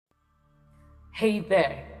Hey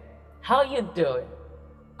there, how you doing?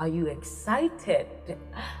 Are you excited?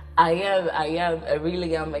 I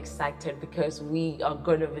really am excited because we are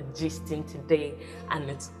going to be gisting today and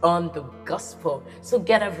it's on the gospel. So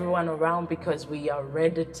get everyone around because we are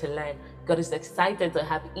ready to learn. God is excited to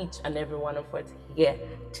have each and every one of us here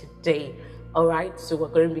today. All right, so we're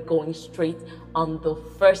going to be going straight on the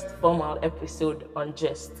first formal episode on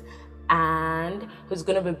Gist. And who's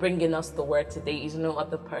going to be bringing us the word today is no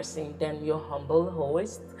other person than your humble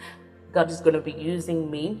host. God is going to be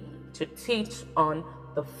using me to teach on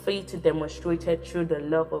the faith demonstrated through the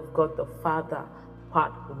love of God the Father,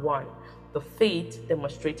 part 1. The faith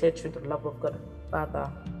demonstrated through the love of God the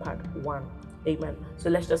Father, part 1. Amen.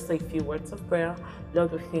 So let's just say a few words of prayer.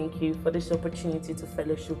 Lord, we thank you for this opportunity to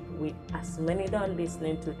fellowship with as many that are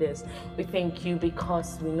listening to this. We thank you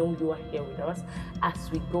because we know you are here with us.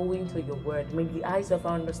 As we go into your word, may the eyes of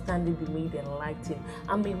our understanding be made enlightened,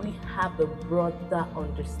 and may we have a broader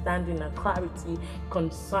understanding and clarity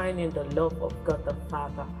concerning the love of God the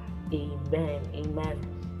Father. Amen.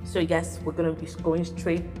 Amen. So yes, we're going to be going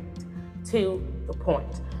straight to the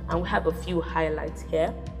point, and we have a few highlights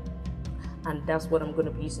here. And that's what I'm going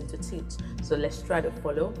to be using to teach. So let's try to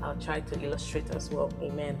follow. I'll try to illustrate as well.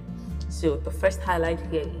 Amen. So the first highlight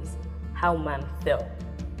here is how man fell.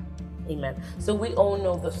 Amen. So we all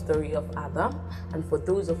know the story of Adam. And for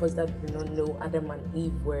those of us that do not know, Adam and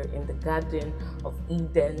Eve were in the Garden of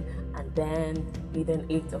Eden. And then Eden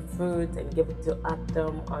ate the fruit and gave it to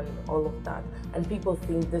Adam and all of that. And people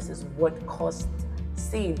think this is what caused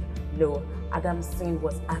sin. No, Adam's sin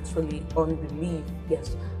was actually unbelief.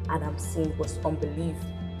 Yes, Adam's sin was unbelief.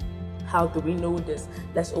 How do we know this?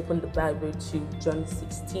 Let's open the Bible to John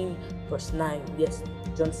 16 verse 9. Yes,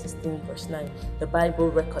 John 16 verse 9. The Bible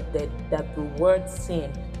recorded that the word sin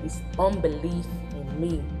is unbelief in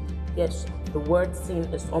me. Yes, the word sin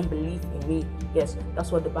is unbelief in me. Yes,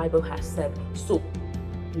 that's what the Bible has said. So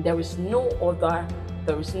there is no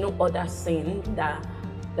other sin that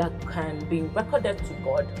can be recorded to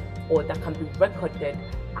God or that can be recorded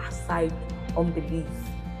aside unbelief.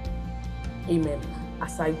 Amen.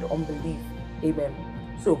 Aside the unbelief. Amen.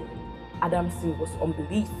 So Adam's sin was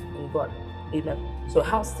unbelief in God. Amen. So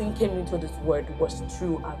how sin came into this world was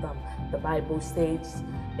through Adam. The Bible says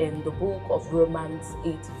in the book of Romans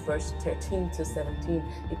 8 verse 13 to 17,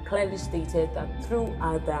 it clearly stated that through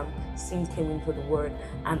Adam sin came into the world.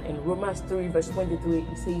 And in Romans 3 verse 23,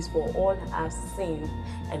 it says, for all have sinned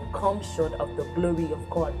and come short of the glory of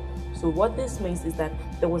God. So what this means is that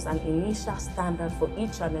there was an initial standard for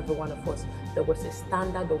each and every one of us. There was a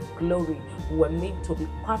standard of glory. We were made to be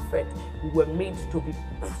perfect. We were made to be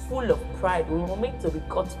full of pride. We were made to be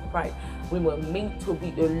God's pride. We were made to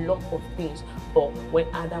be a lot of things. But when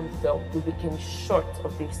Adam fell, we became short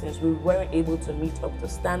of these things. We weren't able to meet up to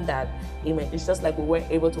standard. Amen. It's just like we weren't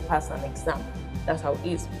able to pass an exam. That's how it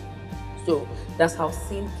is. So that's how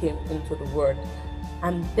sin came into the world.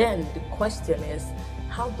 And then the question is,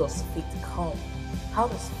 how does faith come? How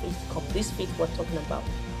does faith come? This faith we're talking about.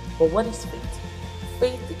 But what is faith?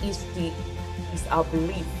 Faith is our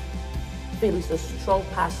belief. Faith is a strong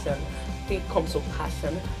passion. Faith comes from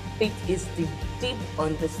passion. Faith is the deep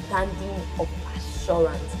understanding of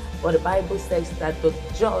assurance. But the Bible says that the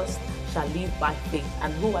just shall live by faith.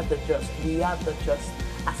 And who are the just? We are the just.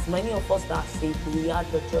 As many of us that are saved, we are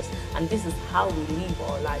the just. And this is how we live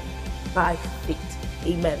our life, by faith.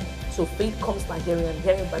 Amen. So faith comes by hearing, and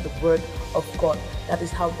hearing by the word of God. That is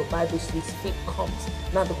how the Bible says faith comes.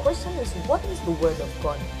 Now the question is, what is the word of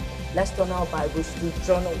God? Let's turn our Bibles to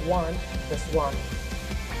John 1 verse 1.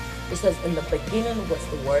 It says, in the beginning was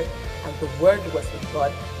the word, and the word was with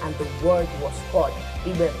God, and the word was God.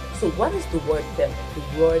 Amen. So what is the word then?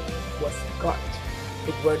 The word was God.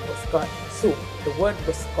 The word was God. So the word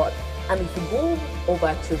was God. And if you go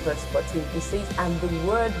over to verse 14, it says, and the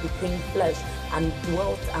word became flesh and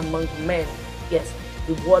dwelt among men. Yes,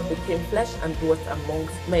 the word became flesh and dwelt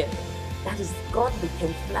amongst men. That is, God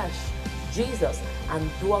became flesh, Jesus, and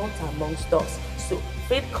dwelt amongst us. So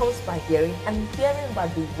faith comes by hearing, and hearing by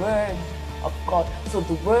the word of God. So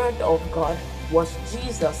the word of God was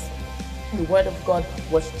Jesus. The word of God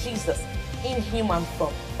was Jesus in human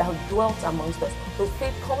form that dwelt amongst us. So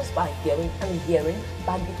faith comes by hearing, and hearing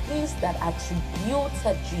by the things that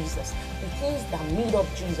attributed Jesus, the things that made up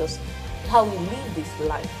Jesus, how he lived his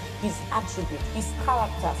life, his attributes, his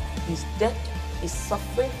characters, his death, his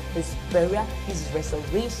suffering, his burial, his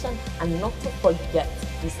resurrection, and not to forget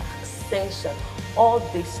his ascension. All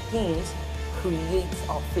these things create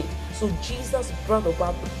our faith. So Jesus brought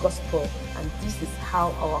about the gospel, and this is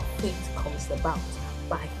how our faith comes about.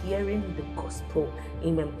 By hearing the gospel.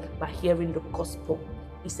 Amen. By hearing the gospel.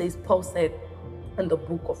 He says, Paul said, in the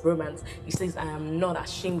book of Romans. He says, I am not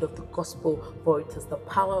ashamed of the gospel, for it is the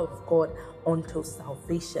power of God unto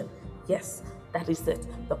salvation. Yes, that is it,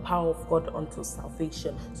 the power of God unto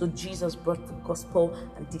salvation. So Jesus brought the gospel,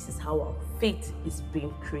 and this is how our faith is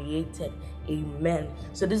being created. Amen.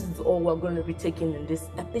 So this is all we're going to be taking in this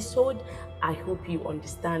episode. I hope you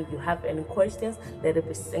understand. You have any questions, let it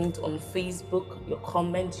be sent on Facebook, your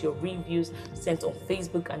comments, your reviews sent on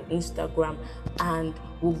Facebook and Instagram, and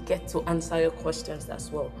we'll get to answer your questions as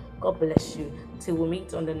well. God bless you. Till we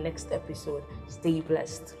meet on the next episode, stay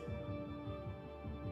blessed.